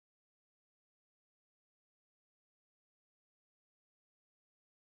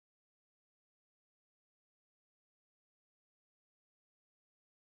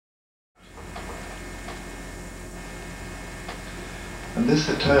And this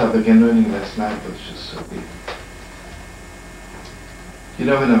is the Torah I began learning last night, but it's just so deep. You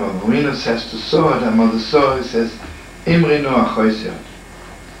know, when our Marina says to Sora, our mother Sora, says, Imri no Achosi.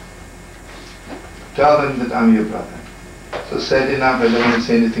 Tell them that I'm your brother. So sad enough, I don't want to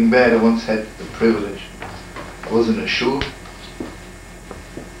say anything bad. I once had the privilege. I was in a shul,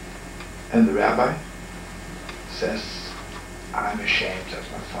 and the rabbi says, I'm ashamed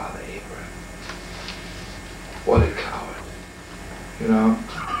of my father Abraham. What a coward. You know,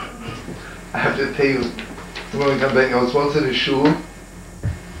 I have to tell you, when we come back, I was once in a shul,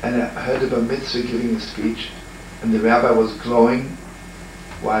 and I heard about mitzvah giving a speech, and the rabbi was glowing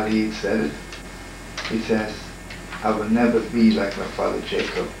while he said it. He says, I will never be like my father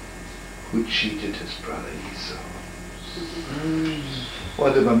Jacob, who cheated his brother Esau.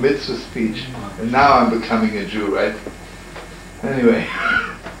 What a mitzvah speech. And now I'm becoming a Jew, right? Anyway,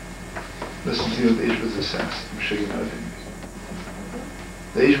 listen to what the Ishbitzer says. I'm sure you know it anyway.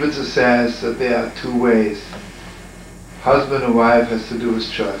 The Ishbitzer says that there are two ways. Husband or wife has to do his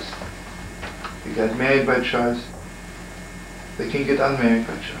choice. They get married by choice. They can get unmarried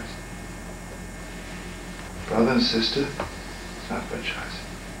by choice. Brother and sister, it's not by choice.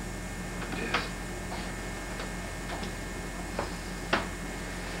 It is.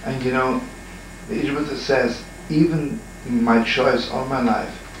 And you know, the Ishbitzer says, even my choice all my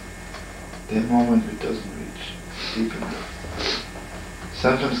life, there are moments it doesn't reach deep enough.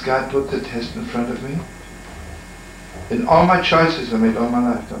 Sometimes God put the test in front of me. In all my choices I made all my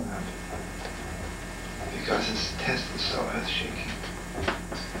life don't have it. Because this test is so earth-shaking.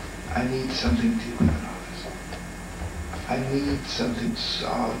 I need something deeper than all this. I need something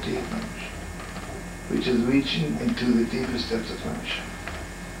so deep, which is reaching into the deepest depths of my mission.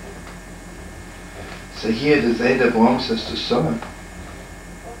 So here the Zayda Avraham says to Sarah,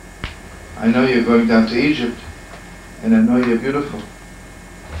 I know you're going down to Egypt, and I know you're beautiful,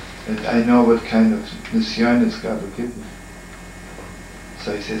 and I know what kind of nisyonis God will give you.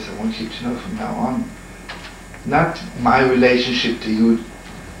 So he says, I want you to know from now on, not my relationship to you,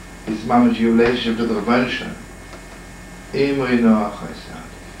 it's Mama's your relationship to the Rebbeinu Shalom. Imri no Achosi.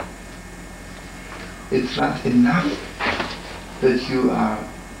 It's not enough that you are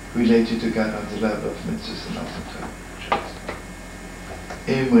related to God on the level of mitzvahs and also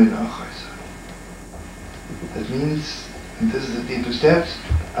Imri no Achosi. That means, and this is the deepest steps,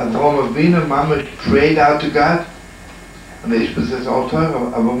 Avraham Avinu Mama prayed out to God, and the Ishbitzer says all Torah,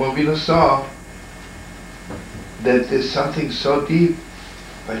 Avraham Avinu saw that there's something so deep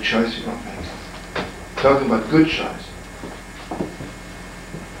by choice you won't make it. Talking about good choice,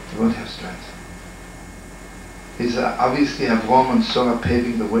 you won't have strength. It's obviously Avraham and Sarah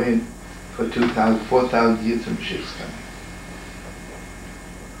paving the way for 4,000 years of Mashiach's coming.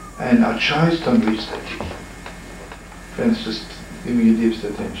 And our choice don't reach that deep. Friends, just give me your deepest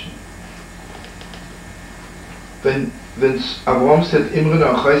attention. When Avraham said Imri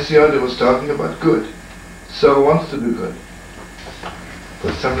no Achosi, it was talking about good. Sarah wants to do good,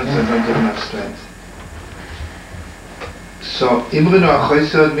 but sometimes I don't have enough strength. So Imri no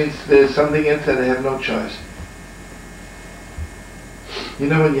Achosi means there's something inside I have no choice. You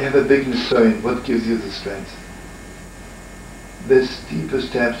know, when you have a big nisayon, what gives you the strength? There's deeper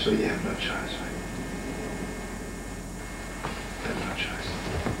steps where you have no choice, right? You have no choice.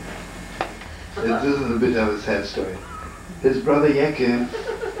 This is a bit of a sad story. His brother Yaakov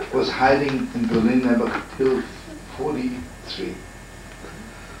was hiding in Berlin till 43.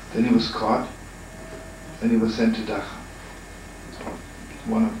 Then he was caught, and he was sent to Dachau.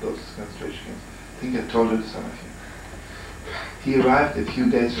 One of those concentration camps. I think I told it to some of you. He arrived a few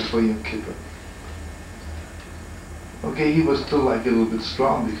days before Yom Kippur. Okay, he was still like a little bit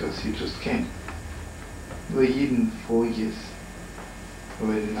strong because he just came. We were Yidden 4 years. We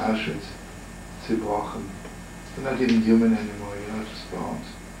were in Auschwitz, zerbrochen. We're not even human anymore, you know, just bones.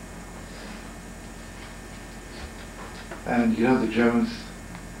 And you know, the Germans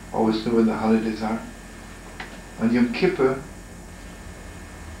always knew when the holidays are. On Yom Kippur,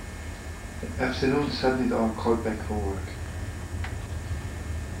 afternoon, suddenly they all called back for work.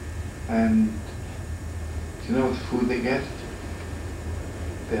 And do you know what food they get?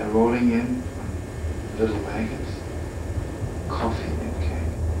 They are rolling in little wagons, coffee and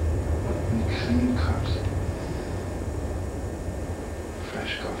cake, in clean cups,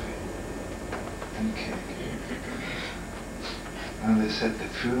 fresh coffee and cake. And they said, the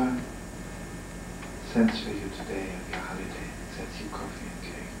Führer sends for you today on your holiday, sends you coffee and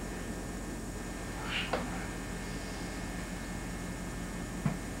cake.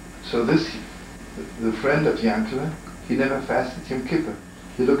 So this, the friend of Yankele, he never fasted Yom Kippur.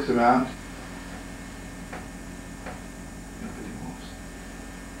 He looks around, nobody moves.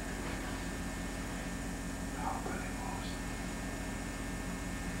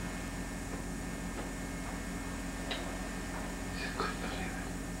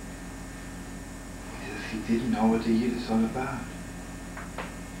 didn't know what the Yid is all about.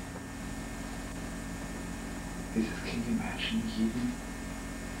 He says, can you imagine Yidden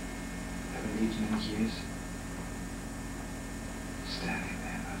haven't eaten in years? Standing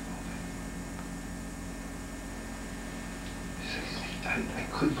there not moving. He says, I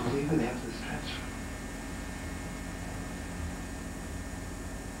couldn't believe it after this transfer.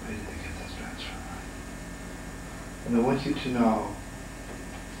 Where did they get this transfer, right? And I want you to know,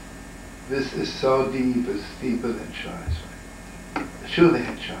 this is so deep, it's deeper than choice, right? Sure they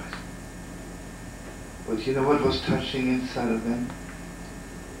had choice. But you know what was touching inside of them?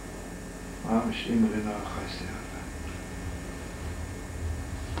 Imri no Achosi.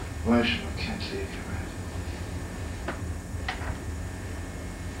 Worship, I can't leave you, right?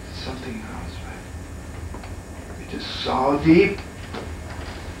 There's something else, right? It is so deep.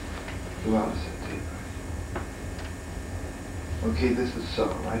 The well is so deep, right? Okay, this is so,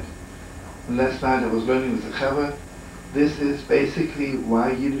 right? And last night I was learning with the Chavah. This is basically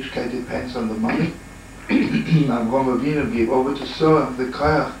why Yiddishkeit depends on the money. Avraham Avinu gave over to Sorah the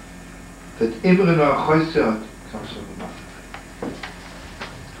koyach that Imri no Achosi comes from the money.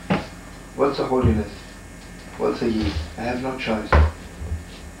 What's a holiness? What's a Yid? I have no choice.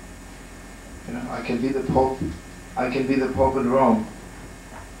 You know, I can be the Pope. I can be the Pope in Rome,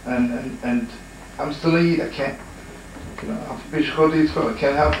 and I'm still a Yid. I can't. You know, I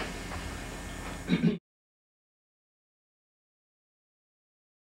can't help